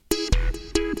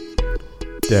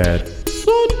Dad,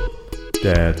 son,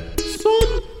 dad,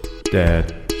 son,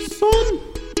 dad, son,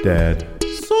 dad,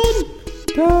 son,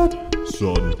 dad,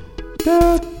 son,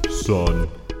 dad, son,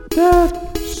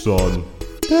 dad, son,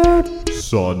 dad,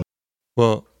 son.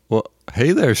 Well,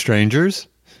 hey there, strangers.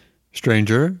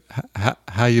 Stranger,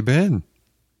 how you been?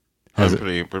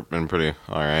 Been pretty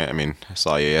all right. I mean, I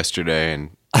saw you yesterday and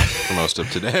for most of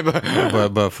today,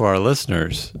 but for our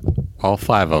listeners, all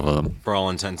 5 of them, for all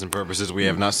intents and purposes, we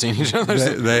have not seen each other.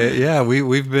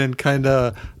 We've been kind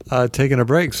of taking a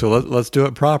break, so let's do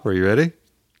it proper. You ready?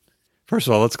 First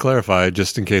of all, let's clarify,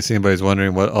 just in case anybody's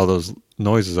wondering what all those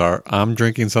noises are. I'm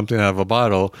drinking something out of a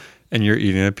bottle, and you're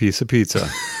eating a piece of pizza.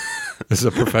 This is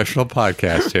a professional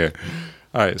podcast here.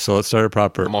 All right, so let's start it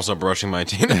proper. I'm also brushing my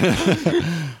teeth.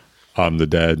 I'm the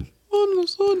dad. I'm the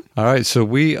son. All right, so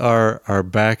we are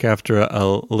back after a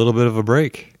little bit of a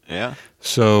break. Yeah.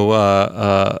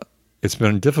 So it's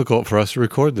been difficult for us to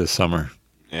record this summer.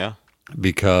 Yeah.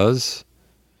 Because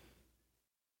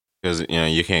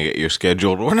you can't get your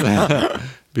scheduled order.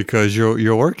 Because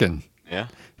you're working. Yeah.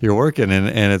 You're working,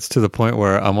 and it's to the point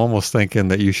where I'm almost thinking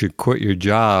that you should quit your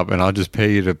job, and I'll just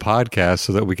pay you to podcast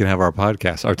so that we can have our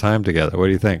time together. What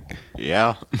do you think?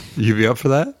 Yeah. You be up for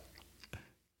that?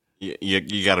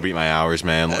 You got to beat my hours,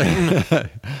 man. We'll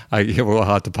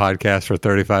have to podcast for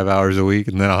 35 hours a week,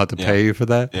 and then I'll have to pay you for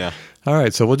that? Yeah. All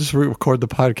right, so we'll just record the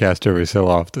podcast every so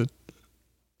often.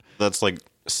 That's like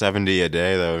 70 a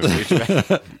day, though.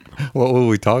 What will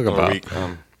we talk about?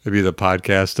 Maybe the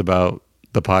podcast about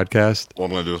the podcast. What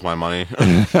I'm going to do with my money.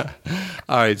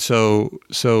 All right, so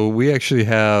we actually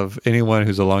have anyone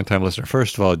who's a longtime listener.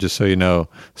 First of all, just so you know,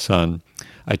 son,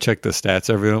 I check the stats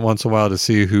every once in a while to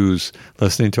see who's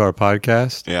listening to our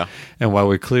podcast. Yeah. And while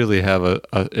we clearly have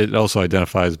it also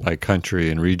identifies by country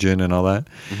and region and all that.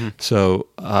 Mm-hmm. So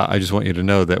I just want you to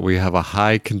know that we have a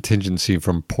high contingency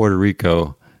from Puerto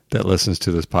Rico that listens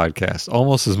to this podcast,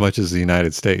 almost as much as the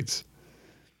United States.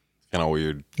 Kind of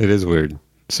weird. It is weird.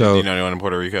 So, do you know anyone in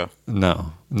Puerto Rico?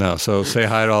 No. So say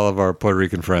hi to all of our Puerto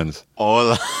Rican friends.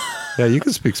 Hola. Yeah, you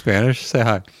can speak Spanish. Say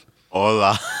hi.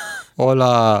 Hola.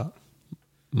 Hola,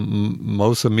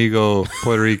 most amigo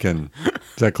Puerto Rican.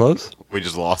 Is that close? We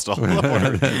just lost all the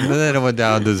Puerto Rican. And then it went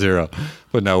down to 0.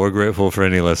 But no, we're grateful for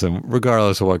any listen,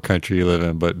 regardless of what country you live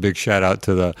in. But big shout out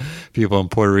to the people in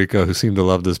Puerto Rico who seem to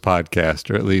love this podcast,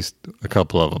 or at least a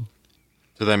couple of them.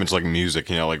 To them, it's like music,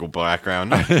 like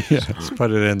background. Yeah, let's put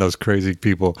it in, those crazy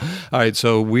people. All right,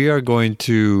 so we're not going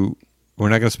to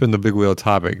spin the big wheel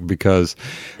topic because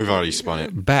we've already spun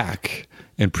it. Back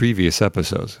in previous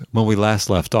episodes, when we last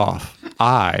left off,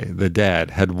 I, the dad,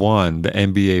 had won the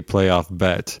NBA playoff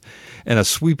bet in a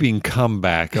sweeping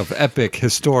comeback of epic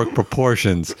historic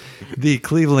proportions. The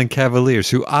Cleveland Cavaliers,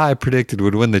 who I predicted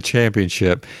would win the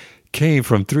championship, came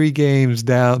from 3 games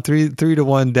down,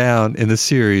 3-1 down in the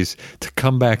series to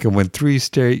come back and win 3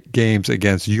 straight games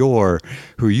against who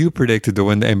you predicted to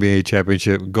win the NBA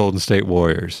championship, Golden State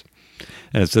Warriors.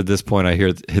 And it's at this point I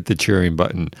hit the cheering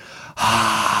button.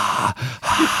 I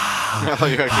thought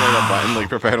you actually had a button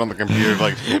prepared on the computer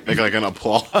to make an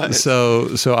applause.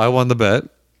 So I won the bet.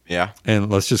 Yeah. And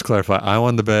let's just clarify. I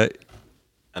won the bet.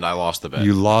 And I lost the bet.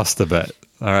 You lost the bet.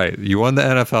 All right. You won the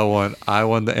NFL one. I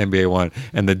won the NBA one.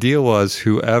 And the deal was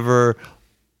whoever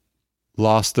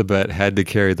lost the bet had to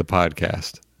carry the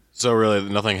podcast. So really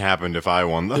nothing happened if I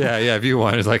won them. Yeah. If you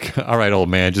won, it's like, all right, old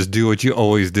man, just do what you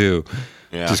always do.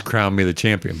 Yeah. Just crown me the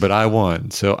champion. But I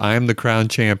won. So I'm the crown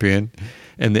champion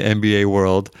in the NBA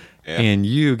world. Yeah. And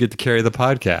you get to carry the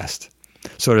podcast.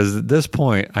 So at this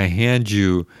point, I hand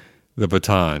you the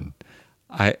baton.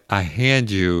 I hand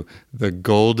you the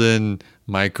golden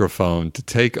microphone to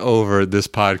take over this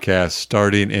podcast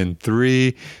starting in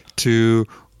 3, 2,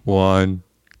 1,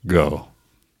 go.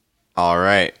 All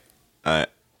right. I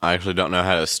actually don't know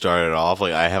how to start it off.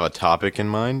 I have a topic in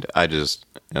mind. That's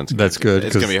good.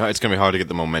 It's gonna be hard to get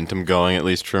the momentum going, at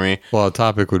least for me. Well, a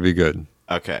topic would be good.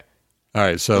 Okay. All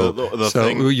right. So the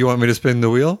thing, you want me to spin the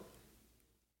wheel?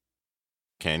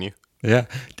 Can you? Yeah.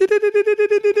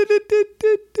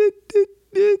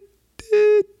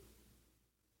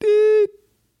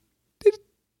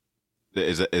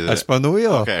 Is it? I spun the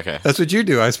wheel. Okay. That's what you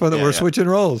do. I spun it. We're switching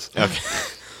roles. Okay.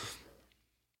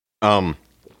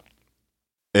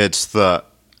 It's the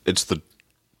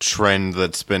trend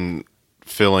that's been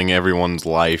filling everyone's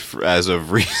life as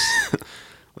of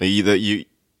recently.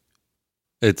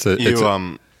 It's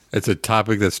a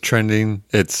topic that's trending.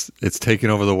 It's taking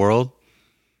over the world.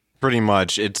 Pretty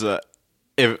much. It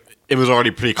was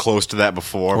already pretty close to that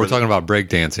before. We're talking about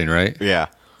breakdancing, right? Yeah.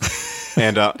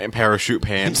 And parachute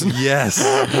pants. Yes.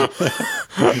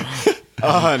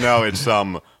 No, it's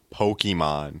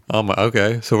Pokemon.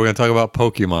 Okay, so we're gonna talk about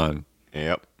Pokemon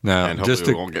Yep. now. And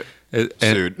hopefully we won't get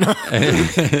sued.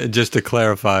 and just to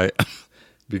clarify,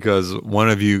 because one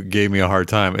of you gave me a hard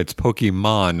time, it's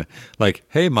Pokemon, like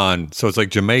hey man, so it's like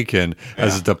Jamaican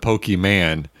as the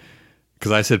Pokemon.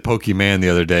 Because I said Pokemon the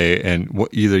other day, and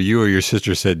either you or your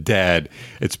sister said, Dad,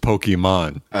 it's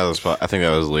Pokemon. I think that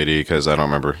was Lady, because I don't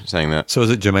remember saying that. So is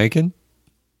it Jamaican?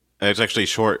 It's actually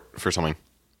short for something.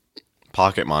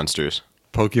 Pocket monsters.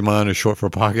 Pokemon is short for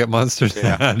pocket monsters?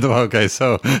 Yeah. Okay,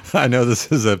 so I know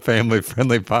this is a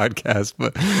family-friendly podcast,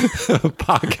 but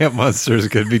pocket monsters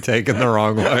could be taken the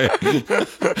wrong way.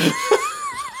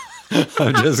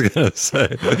 I'm just going to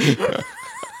say...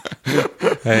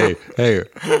 Hey,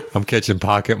 I'm catching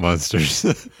pocket monsters.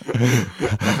 Not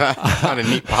a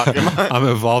neat Pokemon. I'm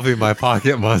evolving my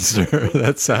pocket monster.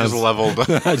 That sounds... Just leveled up.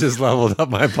 I just leveled up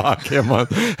my pocket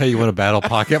monster. Hey, you want to battle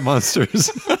pocket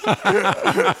monsters?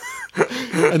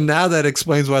 And now that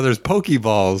explains why there's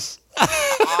Pokeballs.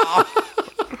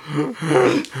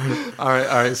 All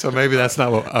right. So maybe that's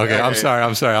not what... Okay, I'm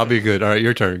sorry. I'll be good. All right,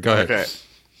 your turn. Go ahead. Okay.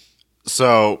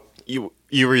 So,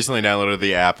 you recently downloaded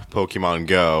the app Pokemon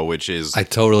Go, which is I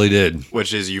totally did.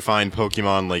 which is you find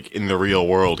Pokemon like in the real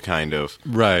world, kind of.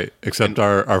 Right, except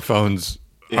our phones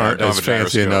aren't don't as have a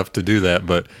fancy gyroscope. enough to do that.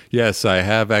 But yes, I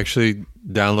have actually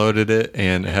downloaded it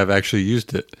and have actually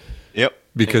used it Yep.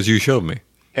 because you showed me.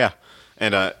 Yeah.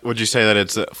 And would you say that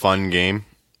it's a fun game?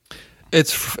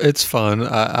 It's fun.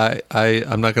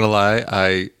 I'm not gonna lie.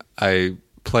 I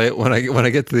play it when I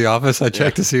get to the office. I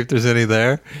check to see if there's any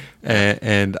there,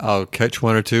 and I'll catch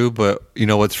one or two. But you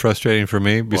know what's frustrating for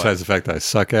me, besides the fact that I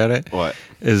suck at it, What?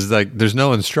 is like there's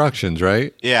no instructions,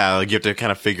 right? Yeah, like you have to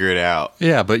kind of figure it out.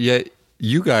 Yeah, but yet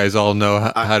you guys all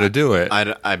know how to do it.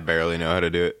 I barely know how to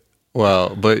do it.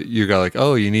 Well, but you got like,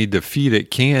 oh, you need to feed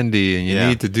it candy, and you Yeah.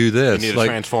 need to do this. You need to like,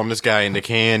 transform this guy into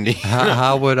candy.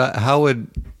 how would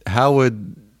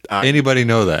anybody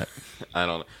know that? I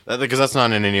don't know. Because that's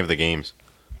not in any of the games.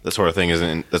 That sort of thing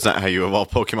isn't. That's not how you evolve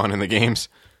Pokemon in the games.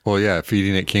 Well, yeah,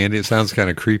 feeding it candy. It sounds kind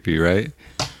of creepy, right?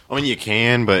 I mean, you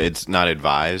can, but it's not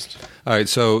advised. All right,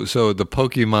 so the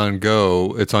Pokemon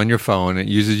Go, it's on your phone. It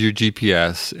uses your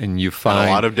GPS, and you find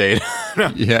A lot of data.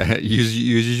 yeah, it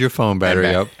uses your phone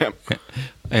battery up. Yep.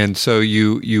 And so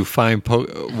you find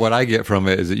what I get from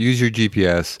it is it uses your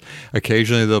GPS.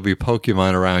 Occasionally there'll be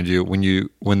Pokemon around you.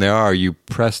 When there are, you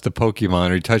press the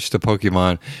Pokemon or you touch the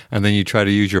Pokemon, and then you try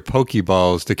to use your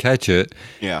Pokeballs to catch it.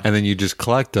 Yeah. And then you just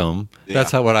collect them. Yeah.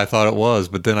 That's what I thought it was.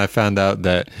 But then I found out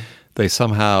that they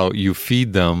somehow you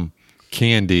feed them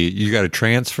candy. You got to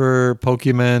transfer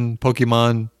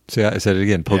Pokemon. See, I said it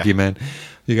again. Pokemon. Yeah.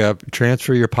 You got to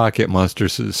transfer your pocket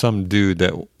monsters to some dude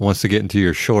that wants to get into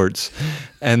your shorts,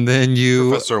 and then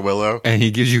Professor Willow. and he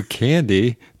gives you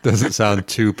candy. Doesn't sound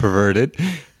too perverted,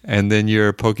 and then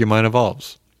your Pokemon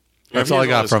evolves. That's all I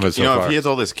got from it so far. If he has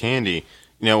all this candy,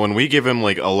 when we give him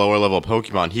like a lower level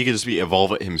Pokemon, he could just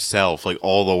evolve it himself, like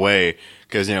all the way.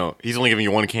 Because he's only giving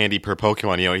you one candy per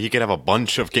Pokemon. He could have a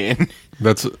bunch of candy.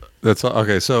 That's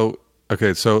okay. So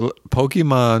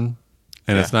Pokemon,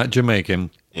 and it's not Jamaican.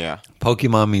 Yeah.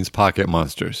 Pokemon means pocket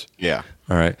monsters. Yeah.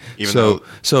 All right. Even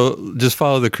So just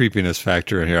follow the creepiness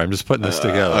factor in here. I'm just putting this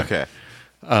together. Okay.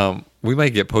 We may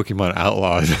get Pokemon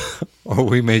outlawed, or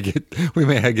we may get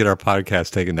our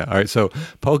podcast taken down. All right. So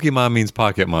Pokemon means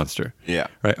pocket monster. Yeah.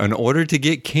 Right. In order to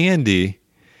get candy,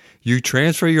 you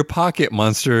transfer your pocket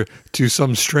monster to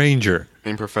some stranger.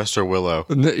 And Professor Willow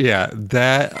Yeah,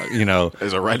 that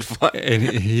is a red flag. and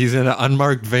he's in an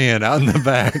unmarked van out in the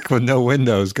back with no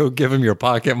windows. Go give him your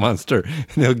pocket monster, and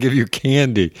he'll give you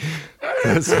candy.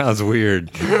 That sounds weird.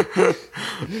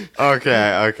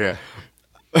 Okay.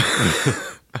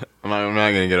 I'm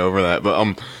not gonna get over that,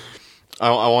 but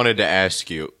I wanted to ask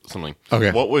you something.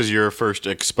 Okay. What was your first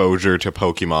exposure to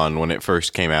Pokemon when it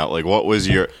first came out? Like, what was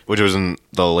which was in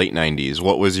the late 90s?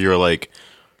 What was your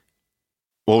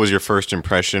first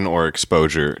impression or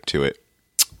exposure to it?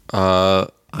 I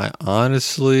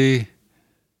honestly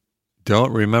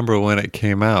don't remember when it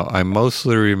came out. I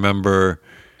mostly remember.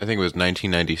 I think it was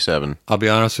 1997. I'll be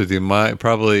honest with you.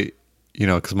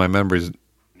 Because my memories.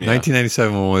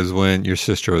 1997 was when your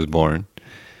sister was born.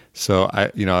 So I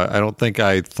don't think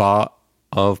I thought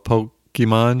of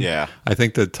Pokemon. Yeah. I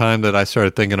think the time that I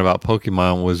started thinking about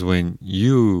Pokemon was when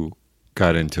you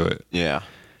got into it. Yeah.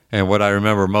 And what I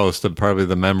remember most, and probably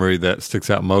the memory that sticks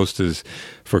out most, is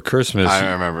for Christmas. I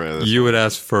remember this. You would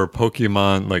ask for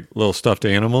Pokemon, like little stuffed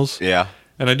animals. Yeah.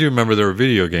 And I do remember there were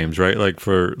video games, right? Like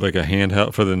for like a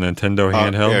handheld, for the Nintendo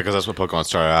handheld. Yeah, because that's what Pokemon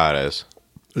started out as.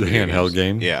 The handheld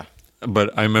game. Yeah.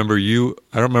 but I remember you.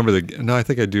 I don't remember the. No, I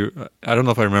think I do. I don't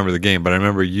know if I remember the game, but I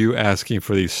remember you asking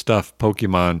for these stuffed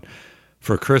Pokemon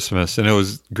for Christmas, and it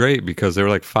was great because they were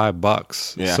like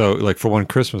 $5. Yeah. So like for one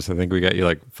Christmas, I think we got you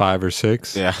like 5 or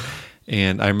 6. Yeah.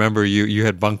 And I remember you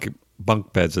had bunk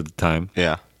beds at the time.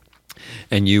 Yeah.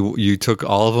 And you took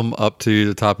all of them up to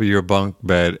the top of your bunk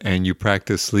bed and you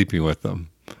practiced sleeping with them.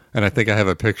 And I think I have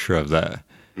a picture of that.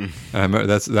 And I remember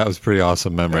that was a pretty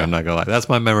awesome memory. Yeah. I'm not gonna lie. That's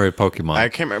my memory of Pokemon. I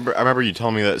can't remember. I remember you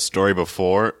telling me that story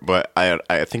before, but I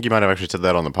think you might have actually said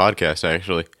that on the podcast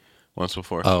actually once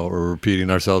before. Oh, we're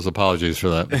repeating ourselves. Apologies for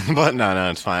that. But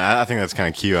no, it's fine. I think that's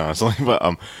kind of cute, honestly. But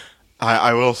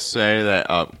I will say that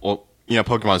well, you know,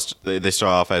 Pokemon they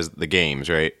start off as the games,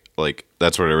 right? Like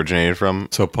that's where it originated from.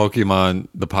 So Pokemon,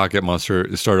 the Pocket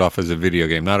Monster, started off as a video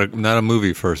game, not a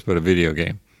movie first, but a video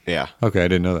game. Yeah. Okay, I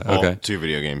didn't know that. Well, Okay, 2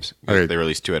 video games. Okay. They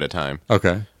release 2 at a time.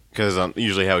 okay. Because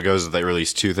usually how it goes is they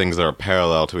release 2 things that are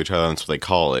parallel to each other, and that's what they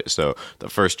call it. So the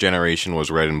first generation was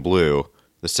Red and Blue.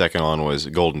 The second one was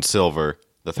Gold and Silver.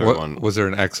 The third one... Was there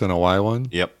an X and a Y one?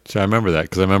 Yep. So I remember that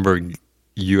because I remember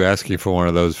you asking for one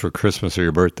of those for Christmas or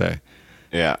your birthday.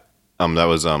 Yeah. That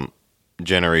was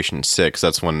Generation 6.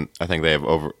 That's when I think they have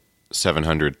over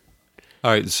 700.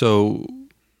 All right, so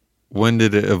when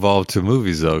did it evolve to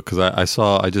movies though? Because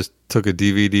I just took a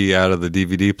DVD out of the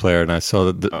DVD player and I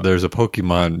saw that there's a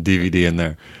Pokemon DVD in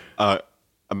there. About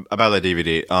that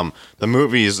DVD, the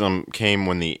movies came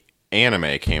when the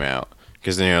anime came out.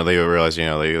 Because, you know, they realized, you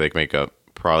know, they like make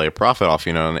probably a profit off,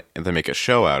 you know, and they make a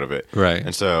show out of it. Right.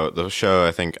 And so the show,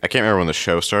 I can't remember when the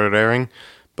show started airing,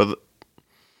 but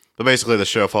basically the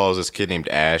show follows this kid named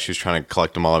Ash who's trying to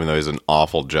collect them all, even though he's an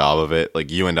awful job of it. Like,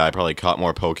 you and I probably caught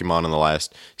more Pokemon in the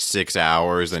last 6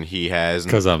 hours than he has.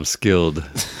 Because I'm skilled.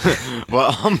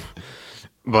 But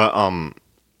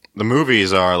the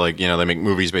movies are like, you know, they make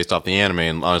movies based off the anime,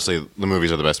 and honestly, the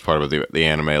movies are the best part of the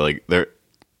anime. Like,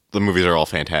 the movies are all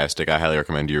fantastic. I highly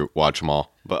recommend you watch them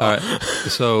all. But All right.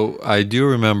 So I do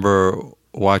remember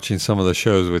watching some of the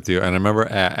shows with you, and I remember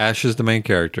Ash is the main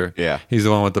character. Yeah. He's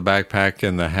the one with the backpack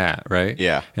and the hat, right?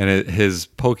 Yeah. And his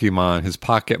Pokemon, his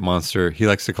Pocket Monster, he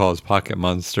likes to call his Pocket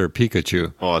Monster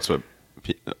Pikachu. well, that's what.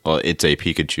 Well, it's a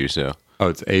Pikachu, so Oh,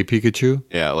 it's a Pikachu?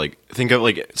 yeah. Like, think of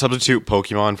like substitute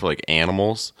Pokemon for like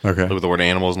animals. Okay. Like, with the word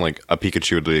animals, and like a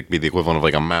Pikachu would be the equivalent of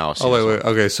like a mouse. Oh, wait.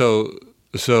 Okay,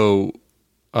 so,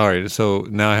 all right. So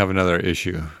now I have another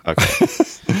issue. Okay.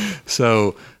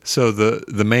 So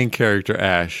the main character,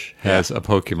 Ash, has a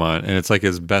Pokemon, and it's like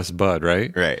his best bud,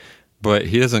 right? Right. But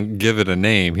he doesn't give it a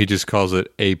name. He just calls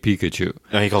it a Pikachu.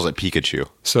 No, he calls it Pikachu.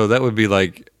 So that would be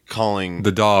like Calling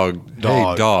the dog, hey,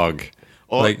 dog.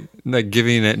 Oh. Like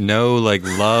giving it no like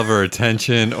love or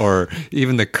attention or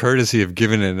even the courtesy of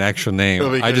giving it an actual name.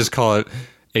 No, I just call it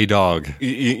a dog.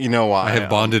 you know why I have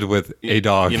bonded with a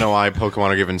dog. You know why Pokemon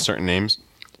are given certain names?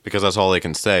 Because that's all they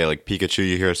can say. Like Pikachu,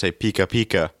 you hear it say Pika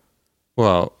Pika.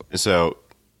 Well, So,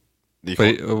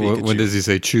 but when does he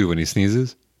say chew when he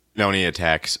sneezes? No, when he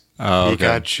attacks. Oh, okay.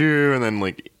 Pikachu, and then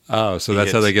like, Oh, so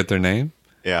that's how hits. they get their name?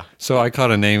 yeah, So I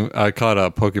caught a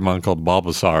Pokemon called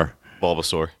Bulbasaur.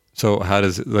 Bulbasaur, So how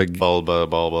does it like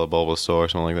Bulbasaur,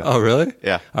 something like that. Oh, really?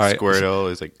 Yeah. All right. Squirtle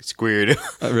is like Squirtle.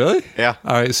 Really? Yeah.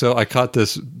 All right, so I caught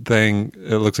this thing,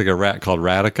 it looks like a rat called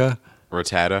Radica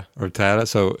Rattata. or Tata.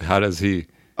 So how does he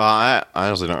I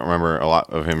honestly don't remember a lot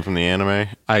of him from the anime.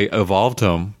 I evolved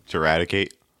him To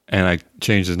eradicate. and I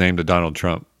changed his name to Donald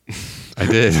Trump. I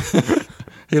did.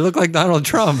 He looked like Donald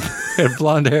Trump. He had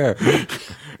blonde hair.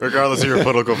 Regardless of your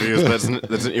political views, that's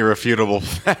an irrefutable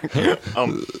fact.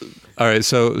 All right,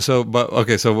 so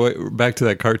back to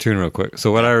that cartoon real quick.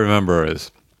 So what I remember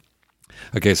is,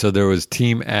 okay, so there was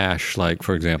Team Ash, like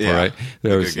for example, Yeah, right?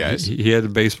 There the was good guys. he had a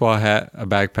baseball hat, a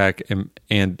backpack,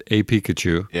 and a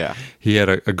Pikachu. Yeah. He had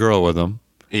a girl with him.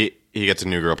 He gets a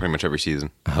new girl pretty much every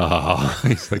season. Oh,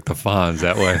 he's like the Fonz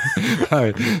that way. All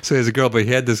right, so he has a girl, but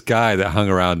he had this guy that hung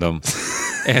around him,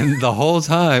 and the whole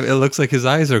time it looks like his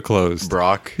eyes are closed.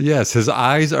 Brock. Yes, his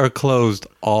eyes are closed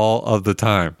all of the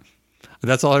time.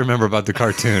 That's all I remember about the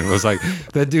cartoon. Was like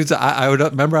that dude's. I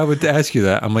would ask you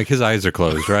that. I'm like, his eyes are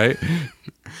closed, right?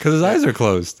 Because his eyes are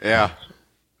closed. Yeah.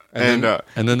 And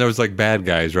then there was like bad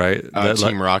guys, right?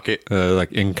 Team Rocket.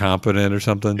 like incompetent or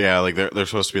something. Yeah, like they're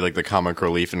supposed to be like the comic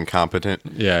relief incompetent.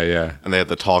 Yeah. And they had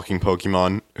the talking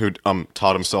Pokemon who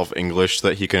taught himself English so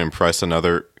that he could impress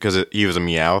another, because he was a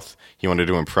Meowth. He wanted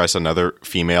to impress another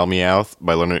female Meowth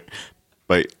by learning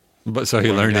But so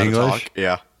he learned how to English. talk.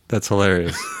 Yeah. That's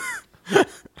hilarious.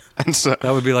 And so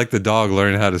That would be like the dog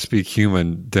learning how to speak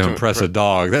human to impress a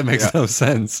dog. That makes no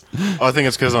sense. I think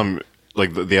it's because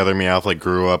like the other Meowth like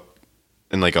grew up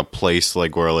in like a place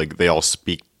like where like they all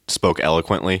spoke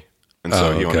eloquently. and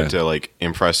so Oh, he wanted okay. to like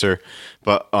impress her.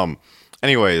 But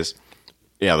anyways,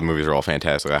 yeah, the movies are all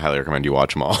fantastic. I highly recommend you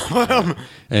watch them all.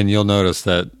 And you'll notice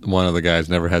that one of the guys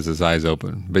never has his eyes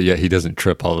open, but yet he doesn't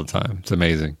trip all the time. It's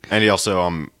amazing. And he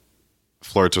also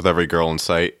flirts with every girl in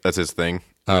sight. That's his thing.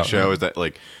 The show is that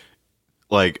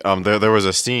there was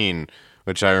a scene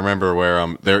which I remember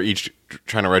where they're each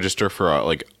trying to register for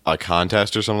a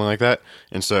contest or something like that.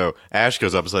 And so Ash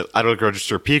goes up and says, "I'd like to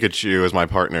register Pikachu as my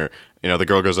partner." You know, the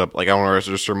girl goes up like, "I want to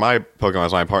register my Pokemon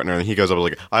as my partner," and he goes up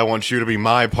like, "I want you to be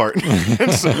my partner."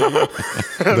 And so,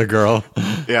 The girl.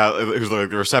 yeah, who's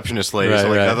like the receptionist lady. Right, So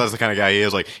like right. that's the kind of guy he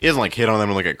is. Like he doesn't like hit on them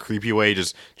in like a creepy way,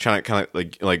 just trying to kind of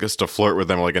like just to flirt with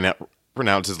them, like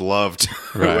pronounce his love.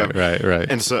 Right.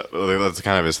 And so that's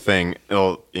kind of his thing.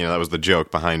 That was the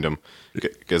joke behind him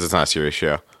because it's not a serious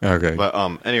show. Okay. But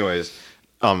anyways,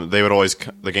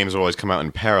 the games would always come out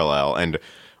in parallel. And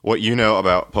what you know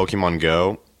about Pokemon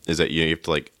Go is that you have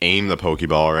to like aim the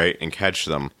Pokeball, right, and catch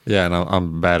them. Yeah, and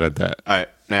I'm bad at that. All right,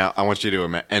 now I want you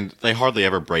to and they hardly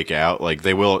ever break out. Like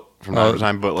they will from time to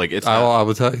time, but like it's not, I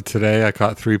will tell you, today I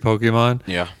caught 3 Pokemon.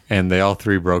 Yeah. And they all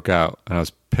 3 broke out. And I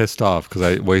was pissed off because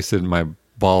I wasted my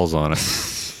balls on it.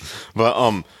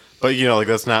 but you know, like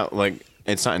that's not like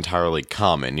it's not entirely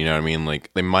common. You know what I mean?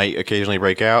 Like they might occasionally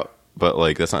break out, but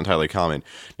like that's not entirely common.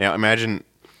 Now imagine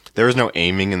there is no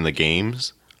aiming in the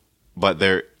games, but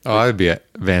there. Oh, I'd be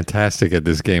fantastic at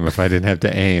this game if I didn't have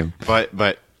to aim. But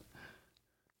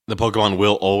the Pokemon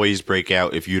will always break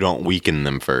out if you don't weaken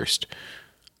them first.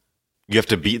 You have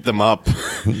to beat them up.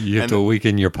 You have to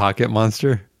weaken your pocket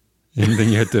monster, and then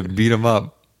you have to beat them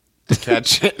up. to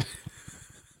catch it.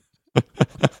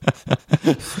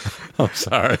 I'm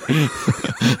sorry.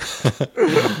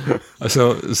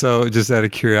 So just out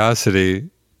of curiosity,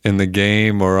 in the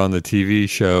game or on the TV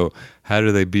show, how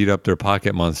do they beat up their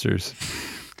pocket monsters?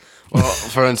 Well,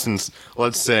 for instance,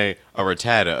 let's say a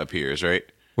Rattata appears, right?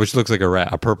 Which looks like a rat,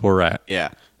 a purple rat.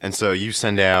 Yeah. And so you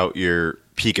send out your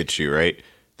Pikachu, right?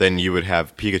 Then you would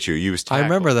have Pikachu use tackle. I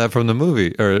remember that from the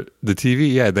movie or the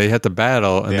TV. Yeah, they had to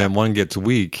battle, and then one gets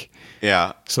weak.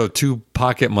 Yeah. So 2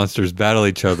 pocket monsters battle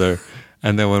each other,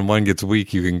 and then when one gets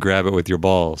weak, you can grab it with your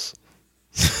balls.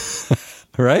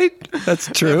 Right? That's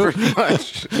true.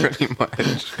 Pretty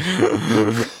much.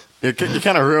 You're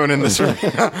kind of ruining this right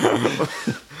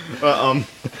now.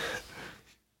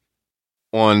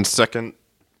 One second.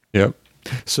 Yep.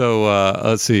 So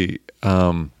let's see.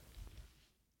 I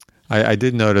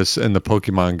did notice in the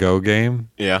Pokemon Go game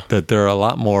Yeah. that there are a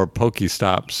lot more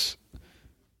Pokestops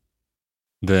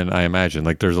than I imagined.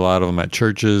 Like there's a lot of them at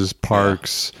churches,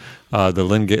 parks.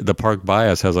 The park by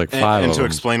us has like 5 And of to them.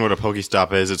 explain what a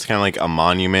Pokestop is, it's kind of like a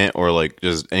monument or like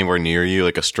just anywhere near you,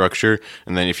 like a structure.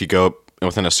 And then if you go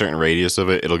within a certain radius of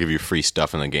it, it'll give you free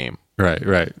stuff in the game. Right.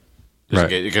 Just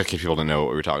to get people to know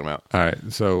what we're talking about. All right.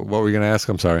 So what were we going to ask?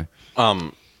 I'm sorry.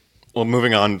 Well,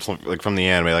 moving on from the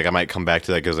anime, like I might come back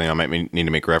to that because I might need to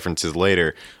make references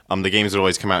later. The games would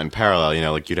always come out in parallel. You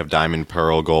know, like you'd have Diamond,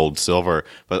 Pearl, Gold, Silver,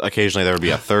 but occasionally there would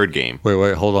be a third game.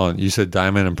 Wait, hold on. You said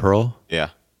Diamond and Pearl? Yeah,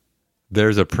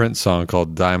 There's a Prince song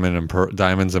called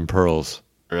Diamonds and Pearls.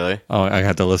 really? Oh, I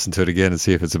had to listen to it again and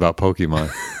see if it's about Pokemon.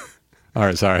 All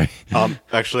right, sorry.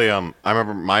 Actually, I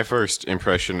remember my first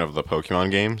impression of the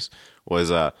Pokemon games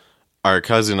was our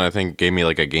cousin, I think, gave me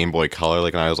like a Game Boy Color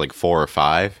like when I was like 4 or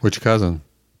 5. Which cousin?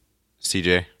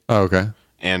 CJ. Oh, okay.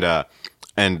 And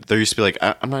there used to be like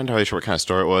I'm not entirely sure what kind of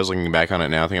store it was. Looking back on it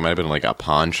now, I think it might have been like a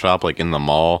pawn shop, like in the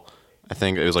mall. I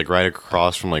think it was like right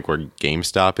across from like where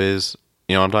GameStop is.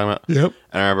 You know what I'm talking about? Yep.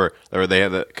 And I remember they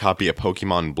had the copy of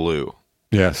Pokemon Blue.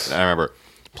 Yes. I remember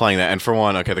playing that, and for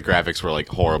one, okay, the graphics were like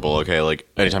horrible. Okay, like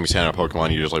anytime you stand on a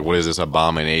Pokemon, you're just like, what is this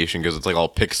abomination? Because it's like all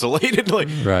pixelated, like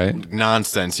Right.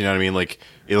 nonsense. You know what I mean? Like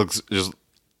it looks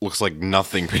like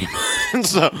nothing pretty much.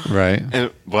 So, Right.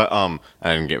 But I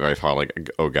didn't get very far. Like,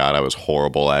 oh god, I was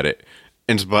horrible at it.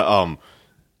 But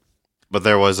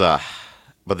there was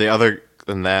but the other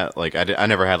than that, like I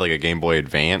never had like a Game Boy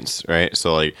Advance, right?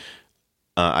 So like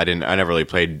I never really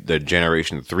played the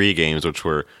Generation 3 games, which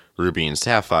were Ruby and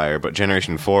Sapphire, but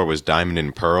Generation 4 was Diamond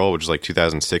and Pearl, which was like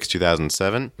 2006,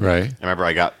 2007. Right. I remember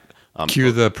I got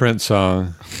Cue the Prince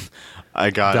song. I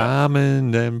got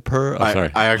Diamond and Pearl. Oh,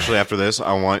 sorry. I actually, after this,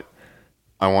 I want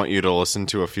you to listen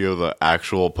to a few of the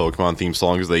actual Pokemon theme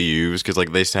songs they use, because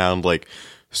like they sound like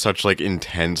such like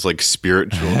intense, like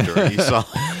spiritual journey songs.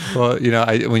 Well, you know,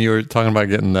 when you were talking about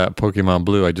getting that Pokemon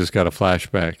Blue, I just got a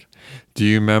flashback. Do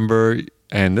you remember?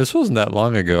 And this wasn't that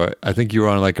long ago. I think you were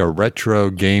on like a retro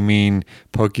gaming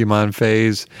Pokemon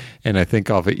phase, and I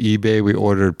think off of eBay we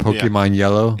ordered Pokemon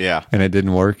Yellow. Yeah. And it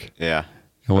didn't work. Yeah.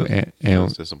 And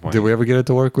was disappointing. did we ever get it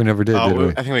to work? We never did, did we?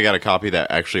 I think we got a copy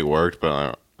that actually worked,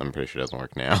 but I'm pretty sure it doesn't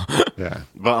work now. Yeah.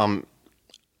 But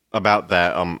about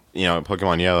that,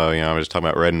 Pokemon Yellow, I was just talking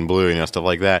about Red and Blue, stuff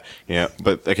like that.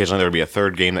 But occasionally there would be a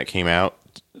third game that came out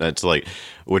that's like,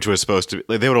 which was supposed to,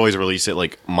 like, they would always release it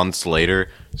like months later.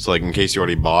 So like in case you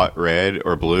already bought Red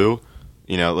or Blue,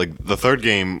 like the third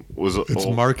game was It's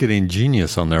marketing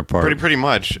genius on their part. pretty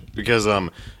much, because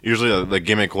usually the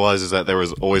gimmick is that there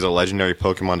was always a legendary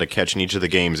Pokemon to catch in each of the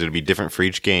games. It would be different for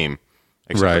each game.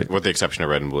 Right. With the exception of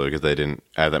Red and Blue, because they didn't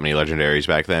have that many legendaries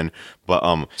back then.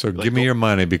 But So give me your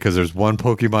money, because there's one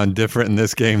Pokemon different in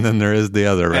this game than there is the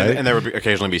other, right? And there would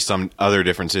occasionally be some other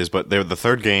differences, but the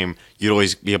third game, you'd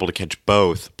always be able to catch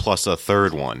both plus a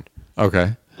third one.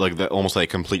 Okay. Like that, almost like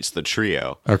completes the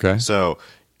trio. Okay. So,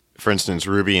 for instance,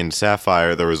 Ruby and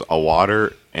Sapphire, there was a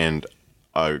water and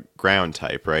a ground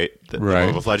type, right?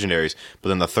 Right. With legendaries. But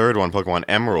then the third one, Pokemon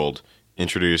Emerald,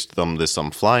 introduced them this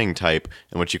flying type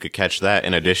in which you could catch that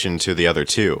in addition to the other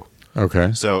two.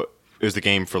 Okay. So it was the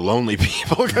game for lonely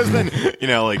people, because then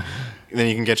then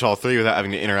you can catch all three without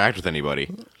having to interact with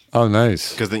anybody. Oh,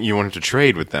 nice. Because then you wanted to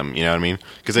trade with them. You know what I mean?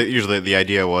 Because usually the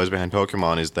idea was behind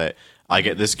Pokemon is that I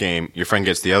get this game, your friend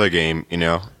gets the other game.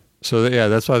 So yeah,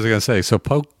 that's what I was gonna say. So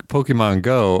Pokemon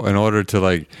Go, in order to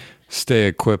like stay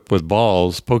equipped with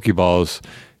Pokeballs,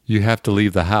 you have to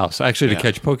leave the house. Actually, to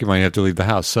catch Pokemon, you have to leave the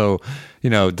house. So,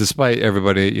 despite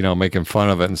everybody, making fun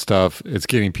of it and stuff, it's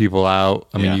getting people out.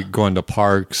 I mean, you go into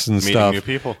parks and Meeting stuff. new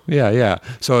people. Yeah.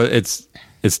 So it's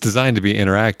designed to be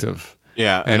interactive.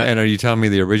 Yeah. And are you telling me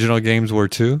the original games were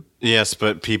too? Yes,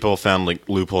 but people found like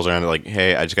loopholes around it. Like,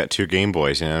 hey, I just got 2 Game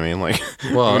Boys. You know what I mean? Like,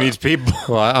 Well, who needs people?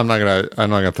 Well, I'm not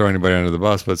gonna throw anybody under the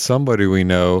bus, but somebody we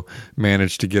know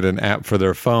managed to get an app for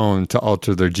their phone to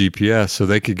alter their GPS so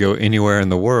they could go anywhere in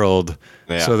the world,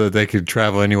 so that they could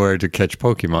travel anywhere to catch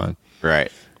Pokemon.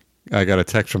 Right. I got a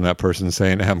text from that person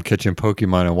saying, I'm catching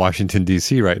Pokemon in Washington,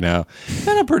 D.C. right now. And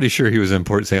I'm pretty sure he was in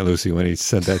Port St. Lucie when he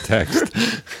sent that text.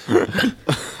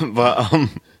 But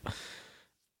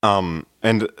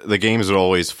and the games would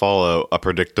always follow a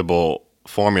predictable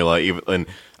formula. And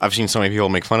I've seen so many people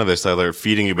make fun of this, that they're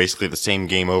feeding you basically the same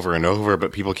game over and over,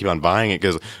 but people keep on buying it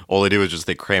because all they do is just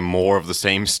they cram more of the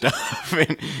same stuff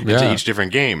into each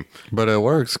different game. But it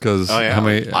works because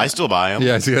I still buy them.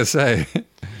 Yeah, I was gonna say.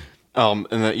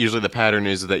 And usually the pattern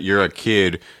is that you're a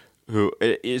kid who,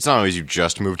 it's not always you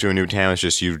just move to a new town. It's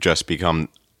just you've just become,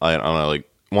 I don't know, like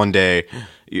one day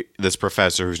this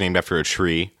professor who's named after a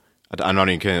tree. I'm not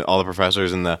even kidding. All the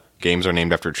professors in the games are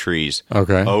named after trees.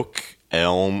 Okay. Oak,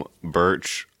 elm,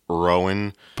 birch,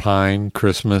 rowan, Pine,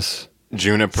 Christmas,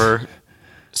 juniper,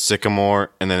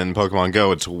 sycamore, and then in Pokemon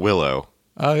Go it's willow.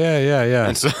 Oh yeah.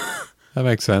 And so that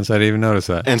makes sense. I didn't even notice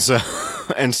that.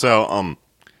 and so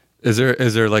Is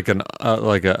there like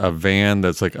a van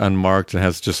that's like unmarked and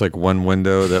has just like one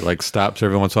window that like stops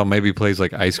every once in a while? Maybe he plays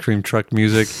like ice cream truck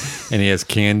music and he has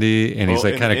candy and he's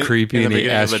like kind of creepy and he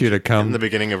asks you to come. In the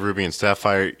beginning of Ruby and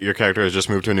Sapphire, your character has just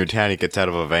moved to a new town. He gets out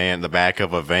of the back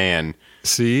of a van.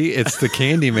 See, it's the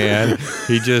candy man.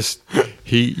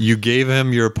 You gave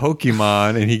him your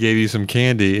Pokemon and he gave you some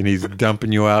candy and he's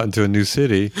dumping you out into a new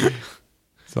city.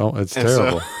 So it's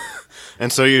terrible.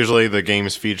 And so usually the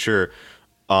games feature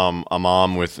a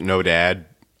mom with no dad.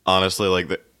 Honestly, like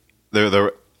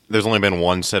there's only been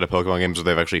one set of Pokemon games where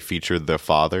they've actually featured their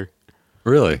father.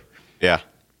 Really? Yeah.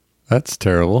 That's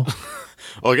terrible.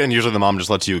 Well, again, usually the mom just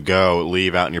lets you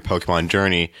leave out in your Pokemon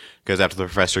journey, because after the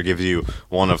professor gives you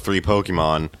one of 3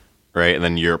 Pokemon, right, and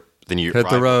then you hit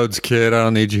the roads, kid. I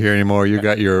don't need you here anymore. You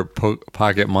got your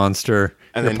pocket monster.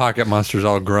 And your pocket monster's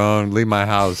all grown. Leave my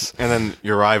house. And then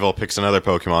your rival picks another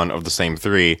Pokemon of the same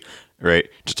 3. Right,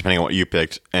 just depending on what you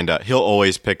picked, and he'll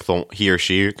always pick he or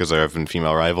she, because there have been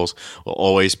female rivals, will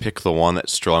always pick the one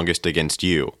that's strongest against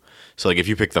you. So, like, if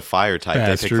you pick the fire type,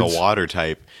 they pick the water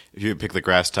type. If you pick the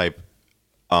grass type,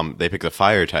 they pick the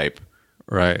fire type.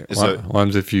 Right. So,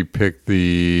 one's if you pick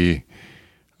the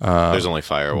there's only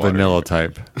fire, water, vanilla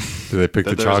type. Do they pick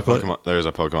the chocolate? There's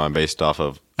a Pokemon based off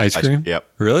of ice cream.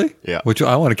 Yep. Really? Yeah. Which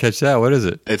I want to catch that. What is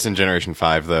it? It's in Generation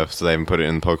 5 though, so they haven't put it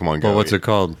in Pokemon Go. Well, what's it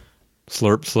called?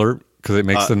 Slurp, slurp. Because it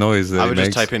makes the noise that I would it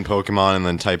just type in Pokemon and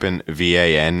then type in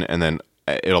VAN, and then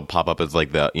it'll pop up as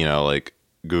like like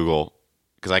Google,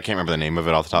 because I can't remember the name of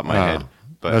it off the top of my head.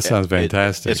 But that sounds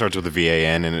fantastic. It starts with a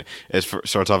VAN, and it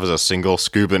starts off as a single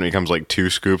scoop, and it becomes like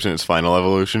 2 scoops in its final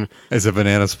evolution. Is it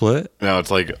banana split? No, it's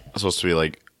like supposed to be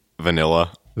like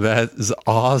vanilla. That is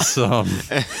awesome.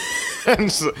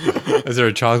 Is there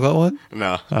a chocolate one?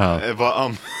 No. Oh.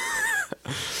 But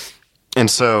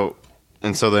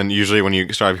And so then usually when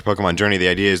you start your Pokemon journey, the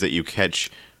idea is that you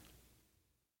catch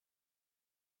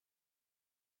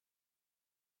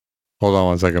Hold on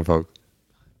 1 second, folks.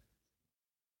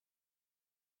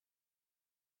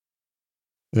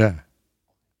 Yeah.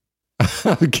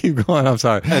 Keep going. I'm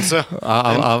sorry. And so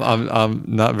I'm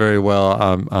not very well.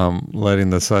 I'm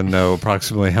letting the son know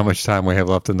approximately how much time we have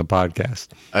left in the podcast.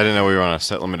 I didn't know we were on a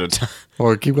set limited time.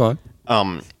 Or keep going.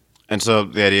 And so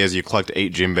the idea is you collect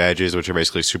 8 gym badges, which are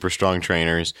basically super strong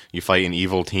trainers. You fight an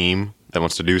evil team that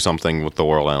wants to do something with the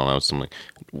world. I don't know, something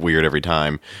weird every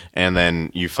time. And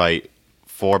then you fight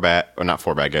 4 of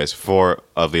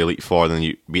the Elite Four. Then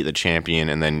you beat the champion,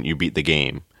 and then you beat the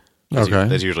game.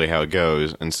 That's usually how it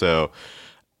goes. And so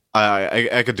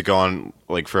I could go on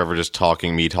like forever just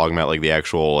talking about like the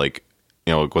actual like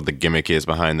what the gimmick is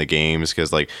behind the games,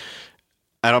 because like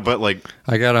I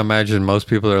gotta imagine most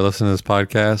people that are listening to this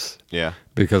podcast,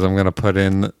 because I'm gonna put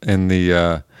in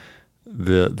the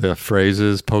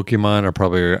phrases Pokemon are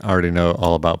probably already know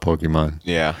all about Pokemon.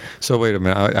 Yeah. So wait a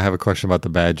minute, I have a question about the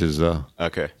badges though.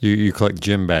 Okay. You collect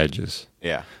gym badges.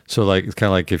 Yeah. So like it's kind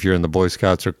of like if you're in the Boy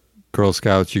Scouts or Girl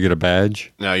Scouts, you get a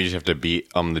badge? No, you just have to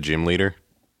beat the gym leader,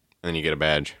 and then you get a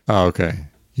badge. Oh, okay.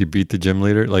 You beat the gym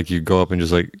leader? Like you go up and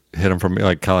just like hit him from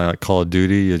like kind of like Call of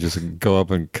Duty? You just go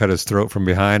up and cut his throat from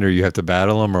behind, or you have to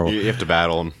battle him? Or you have to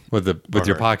battle him. With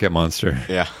your pocket monster.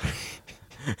 Yeah.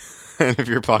 And if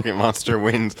your pocket monster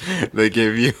wins, they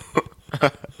give you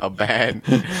a badge.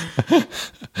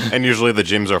 And usually the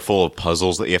gyms are full of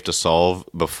puzzles that you have to solve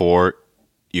before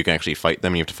you can actually fight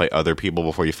them. You have to fight other people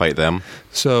before you fight them.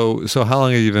 So how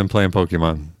long have you been playing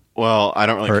Pokemon? Well, I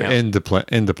don't really count.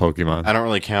 Into Pokemon. I don't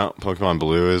really count Pokemon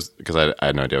Blue because I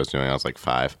had no idea what I was doing. I was like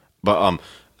 5. But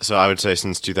so I would say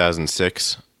since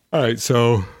 2006. All right,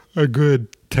 so a good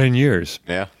 10 years.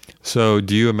 Yeah. So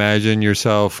do you imagine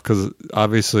yourself, because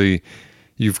obviously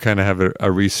you've kind of have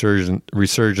a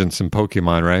resurgence in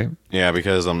Pokemon, right? Yeah,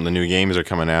 because the new games are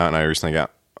coming out, and I recently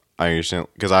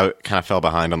because I kind of fell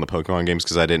behind on the Pokemon games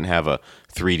because I didn't have a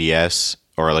 3DS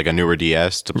or like a newer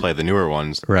DS to play the newer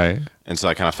ones. Right. And so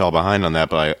I kind of fell behind on that,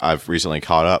 but I've recently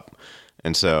caught up.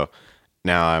 And so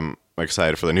now I'm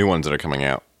excited for the new ones that are coming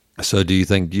out. So do you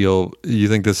think you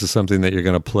think this is something that you're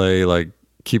going to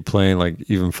keep playing like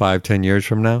even 5-10 years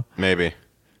from now? Maybe.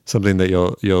 Something that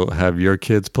you'll have your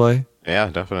kids play? Yeah,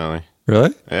 definitely.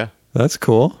 Really? Yeah. That's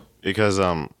cool. Because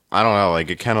I don't know,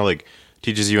 like it kind of like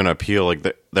teaches you an appeal. Like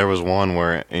there was one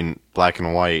where in Black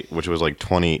and White, which was like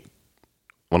when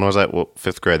was that? Well,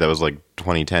 5th grade. That was like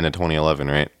 2010 to 2011,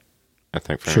 right? I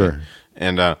think. Sure. Me.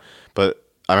 And but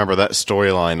I remember that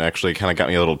storyline actually kind of got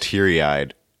me a little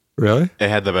teary-eyed. Really? It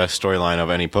had the best storyline of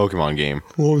any Pokemon game.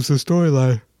 What was the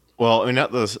storyline? Well, I mean,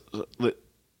 it was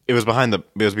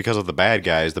because of the bad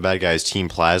guys. The bad guys, Team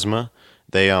Plasma.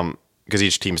 They because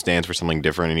each team stands for something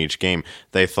different in each game.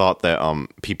 They thought that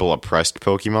people oppressed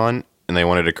Pokemon, and they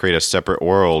wanted to create a separate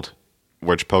world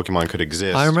which Pokemon could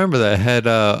exist. I remember that. It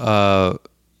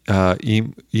had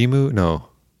Emu. No,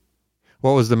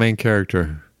 what was the main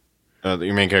character?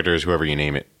 Your main character is whoever you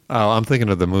name it. Oh, I'm thinking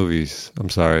of the movies. I'm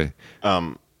sorry.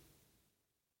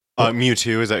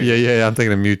 Mewtwo, is that? Yeah. I'm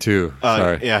thinking of Mewtwo.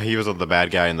 Sorry. Yeah, he was the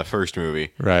bad guy in the first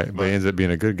movie. Right, but he ends up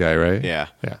being a good guy, right? Yeah.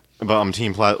 Yeah. But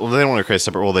Team Plasma, they don't want to create a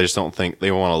separate world. They just don't think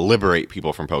they want to liberate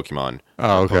people from Pokemon.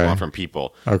 Oh, okay. Pokemon from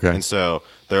people. Okay. And so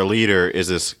their leader is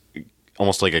this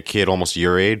almost like a kid, almost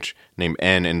your age, named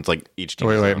N, and it's like each team.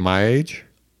 Wait, my age?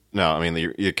 No, I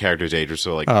mean your character's age, or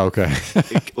so like. Oh, okay.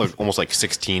 Look, almost like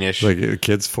 16-ish. Like a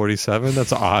kid's 47.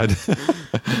 That's odd.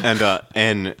 And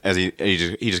N, as he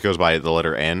just goes by the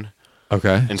letter N.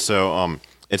 Okay. And so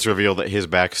it's revealed that his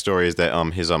backstory is that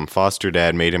his foster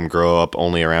dad made him grow up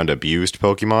only around abused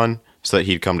Pokemon, so that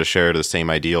he'd come to share the same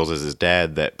ideals as his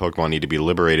dad, that Pokemon need to be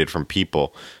liberated from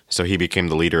people. So he became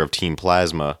the leader of Team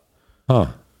Plasma.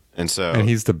 Huh. And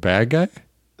he's the bad guy?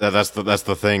 That's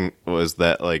the thing, was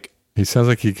that like he sounds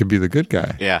like he could be the good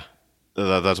guy. Yeah.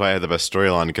 That's why I had the best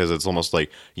storyline, because it's almost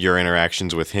like your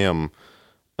interactions with him,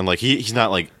 and like he's not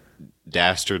like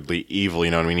dastardly evil,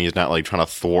 you know what I mean? He's not like trying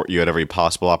to thwart you at every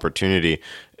possible opportunity.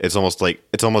 It's almost like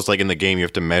in the game you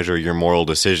have to measure your moral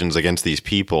decisions against these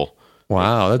people.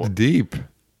 Wow, that's deep.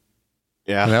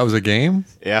 Yeah. And that was a game?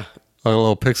 Yeah. A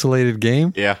little pixelated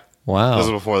game? Yeah. Wow. This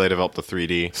was before they developed the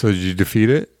 3D. So did you defeat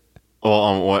it?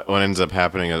 Well, what ends up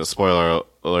happening, as a spoiler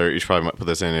alert, you should probably put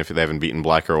this in if they haven't beaten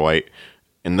Black or White.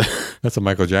 That's a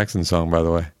Michael Jackson song, by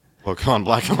the way. Pokemon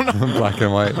Black and White. Black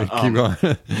and White. Keep going.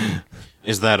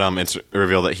 Is that it's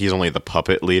revealed that he's only the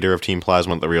puppet leader of Team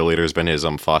Plasma. The real leader has been his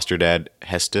foster dad,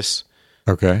 Hestus.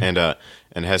 Okay. And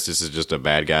Hestus is just a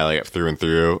bad guy, like through and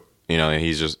through. You know,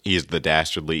 he's the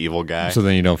dastardly evil guy. So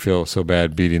then you don't feel so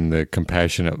bad beating the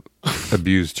compassionate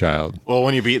abused child. Well,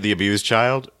 when you beat the abused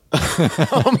child,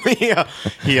 he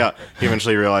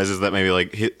eventually realizes that maybe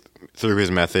like through his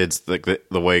methods. Like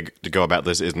the way to go about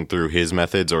this isn't through his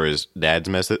methods or his dad's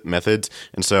methods.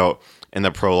 And so in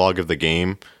the prologue of the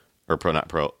game, or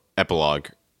epilogue,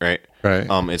 right? Right.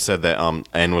 It said that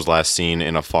N was last seen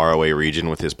in a faraway region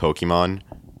with his Pokemon,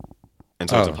 and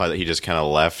so it's implied that he just kind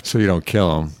of left. So you don't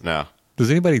kill him. No,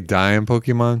 Does anybody die in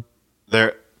Pokemon?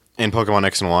 there in Pokemon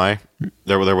X and Y,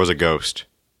 there was a ghost.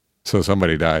 So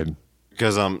somebody died.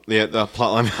 Because the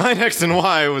plotline behind X and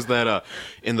Y was that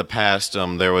in the past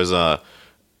there was a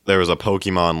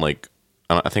Pokemon, like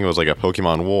I think it was like a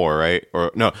Pokemon war, right?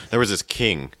 Or no, there was this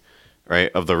king,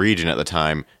 right, of the region at the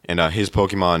time, and his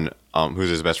Pokemon, who's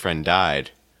his best friend,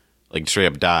 died, like straight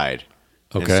up died.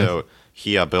 Okay. And so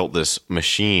he built this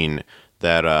machine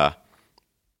that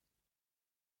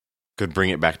could bring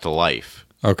it back to life.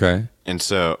 Okay. And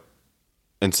so,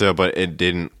 but it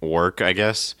didn't work, I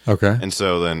guess. Okay. And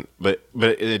so then, but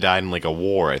it died in like a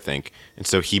war, I think. And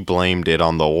so he blamed it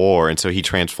on the war, and so he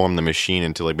transformed the machine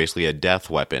into like basically a death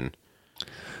weapon.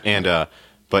 And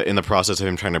but in the process of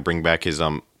him trying to bring back his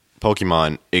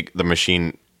Pokemon, the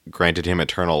machine granted him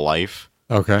eternal life.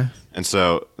 Okay. And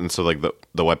so like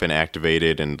the weapon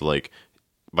activated, and like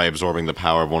by absorbing the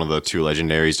power of one of the two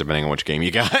legendaries, depending on which game you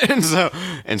got.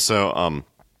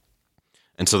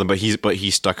 But he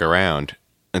stuck around.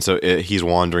 And so he's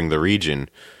wandering the region.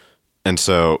 And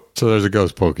so there's a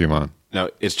ghost Pokemon. no,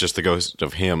 it's just the ghost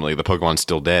of him. Like the Pokemon's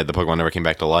still dead. The Pokemon never came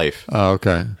back to life. Oh,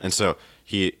 okay. And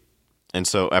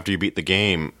so after you beat the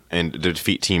game and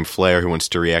defeat Team Flare, who wants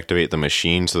to reactivate the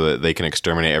machine so that they can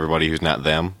exterminate everybody who's not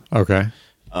them. Okay.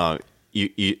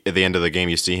 You at the end of the game,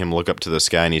 you see him look up to the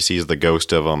sky and he sees the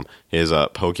ghost of his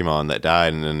Pokemon that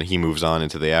died, and then he moves on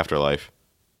into the afterlife.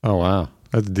 Oh, wow.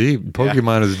 That's deep.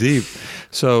 Pokemon is deep.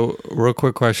 So, real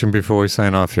quick question before we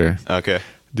sign off here. Okay.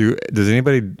 Does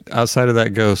anybody outside of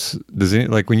that ghost,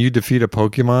 like when you defeat a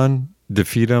Pokemon,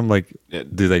 them, like,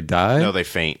 do they die? No, they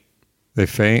faint. They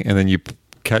faint, and then you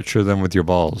capture them with your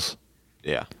balls.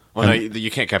 Yeah. Well, no, you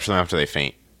can't capture them after they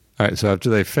faint. All right, so after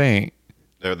they faint,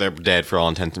 they're dead for all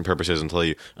intents and purposes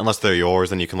unless they're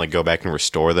yours, then you can like go back and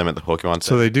restore them at the Pokemon Center.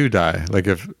 so they do die. Like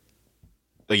you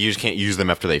just can't use them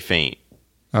after they faint.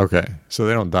 Okay, so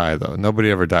they don't die though. Nobody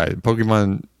ever died.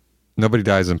 Nobody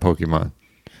dies in Pokemon.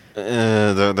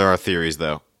 There are theories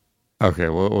though. Okay,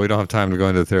 well, we don't have time to go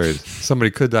into theories. Somebody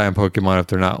could die in Pokemon if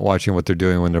they're not watching what they're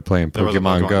doing when they're playing There was a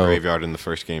Pokemon Go. graveyard in the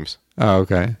first games, Oh,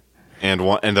 okay. and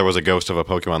there was a ghost of a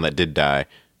Pokemon that did die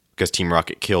because Team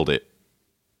Rocket killed it.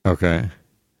 Okay.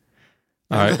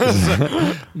 All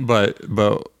right. but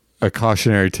a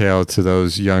cautionary tale to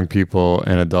those young people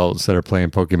and adults that are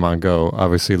playing Pokemon Go.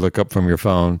 Obviously, look up from your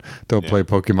phone. Don't play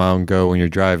Pokemon Go when you're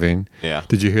driving. Yeah.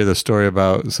 Did you hear the story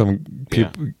about some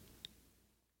people? Yeah.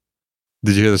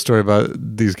 Did you hear the story about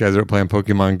these guys that were playing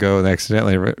Pokemon Go and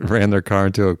accidentally ran their car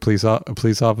into a police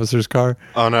officer's car?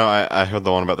 Oh no, I heard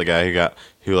the one about the guy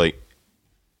who like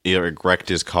either wrecked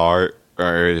his car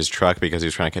or his truck because he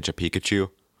was trying to catch a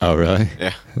Pikachu. Oh really?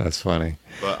 Yeah, that's funny.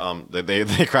 But they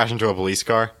crashed into a police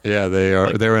car. Yeah, they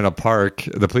were in a park.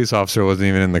 The police officer wasn't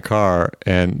even in the car,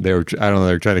 and they were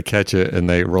trying to catch it, and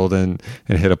they rolled in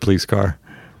and hit a police car.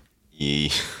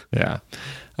 Yeah.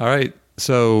 All right.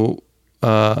 So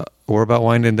we're about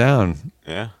winding down.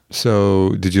 Yeah. So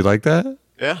did you like that?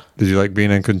 Yeah. Did you like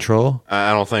being in control?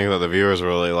 I don't think that the viewers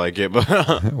really like it,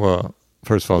 but well,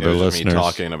 first of all, they're listeners. Me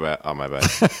talking about. Oh my bad.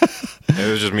 It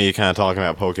was just me kind of talking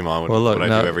about Pokemon, what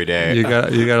I do every day. You got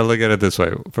to look at it this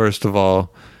way. First of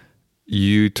all,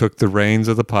 you took the reins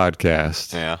of the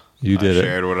podcast. Yeah. You did it. I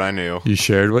shared what I knew. You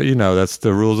shared what you know. That's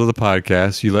the rules of the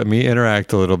podcast. You let me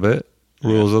interact a little bit.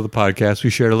 Rules of the podcast. We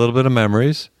shared a little bit of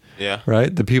memories. Yeah.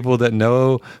 Right? The people that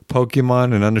know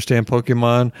Pokemon and understand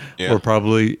Pokemon were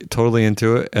probably totally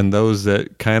into it, and those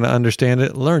that kind of understand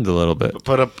it learned a little bit.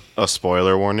 Put up a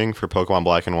spoiler warning for Pokemon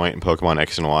Black and White and Pokemon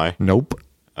X and Y. Nope.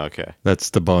 Okay.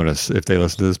 That's the bonus if they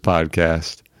listen to this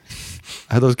podcast.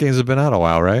 Those games have been out a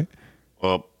while, right?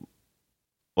 Well,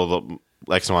 the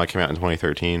X and Y came out in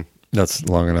 2013. That's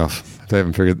long enough. If they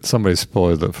haven't figured, somebody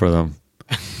spoiled it for them.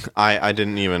 I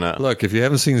didn't even Look, if you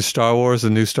haven't seen Star Wars, the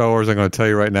new Star Wars, I'm going to tell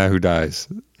you right now who dies.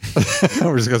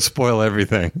 We're just going to spoil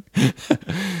everything.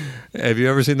 Have you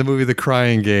ever seen the movie The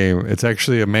Crying Game? It's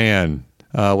actually a man.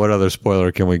 What other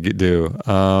spoiler can we do?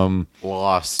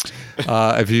 Lost. What's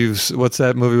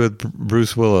that movie with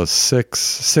Bruce Willis?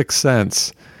 Sixth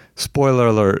Sense. Spoiler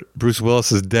alert: Bruce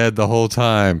Willis is dead the whole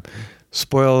time.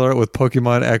 Spoiler alert with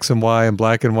Pokemon X and Y and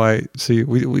Black and White. See,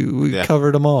 we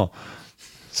covered them all,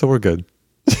 so we're good.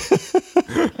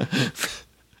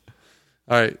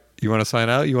 All right, you want to sign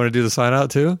out? You want to do the sign out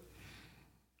too?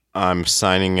 I'm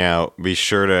signing out. Be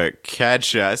sure to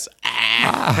catch us.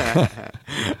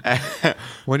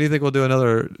 When do you think we'll do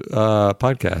another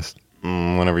podcast?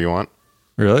 Whenever you want.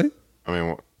 Really? I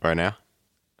mean, right now.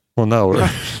 Well, no. We're,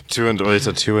 It's a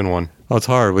 2-in-1. well, it's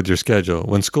hard with your schedule.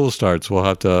 When school starts, we'll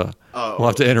have to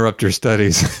interrupt your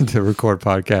studies to record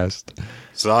podcast.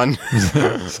 Son.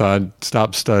 Son,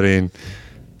 stop studying.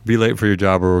 Be late for your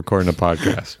job. We're recording a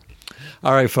podcast.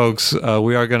 All right, folks.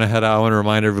 We are going to head out. I want to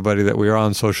remind everybody that we are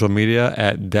on social media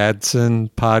at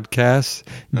Dadson Podcast.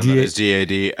 It's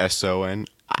DADSON.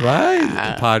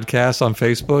 Right? Podcast on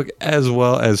Facebook as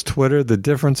well as Twitter. The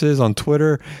difference is on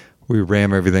Twitter, we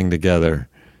ram everything together.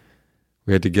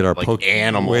 We had to get our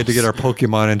animals. We had to get our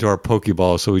Pokemon into our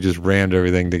Pokeball, so we just rammed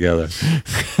everything together.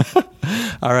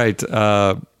 All right.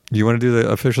 You want to do the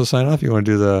official sign off? You want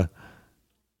to do the?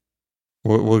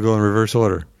 We'll go in reverse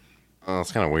order. Oh,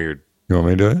 that's kind of weird. You want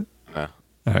me to do it? No.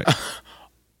 All right.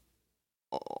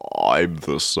 I'm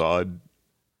the son.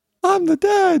 I'm the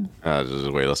dad.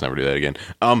 Just wait. Let's never do that again.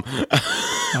 All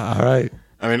right.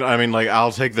 I mean, like,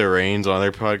 I'll take the reins on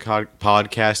their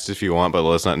podcast if you want, but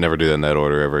let's never do that in that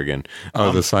order ever again.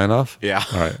 The sign off? Yeah.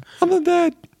 All right. I'm the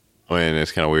dad. I mean,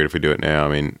 it's kind of weird if we do it now.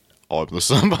 I mean, I'm the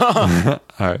son. All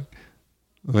right.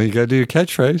 Well, you got to do your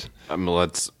catchphrase.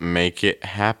 Let's make it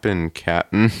happen,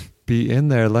 Captain. Be in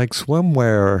there like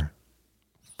swimwear,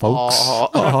 folks.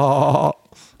 Aw. All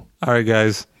right,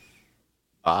 guys.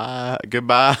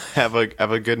 Goodbye. Have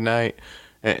a good night.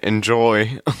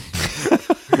 Enjoy.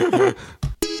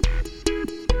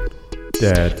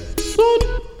 Dad, son,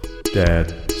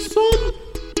 dad, son,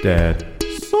 dad,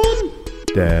 son,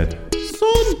 dad,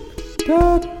 son,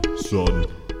 dad, son,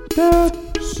 dad,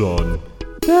 son,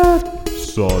 dad,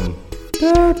 son,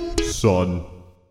 dad, son.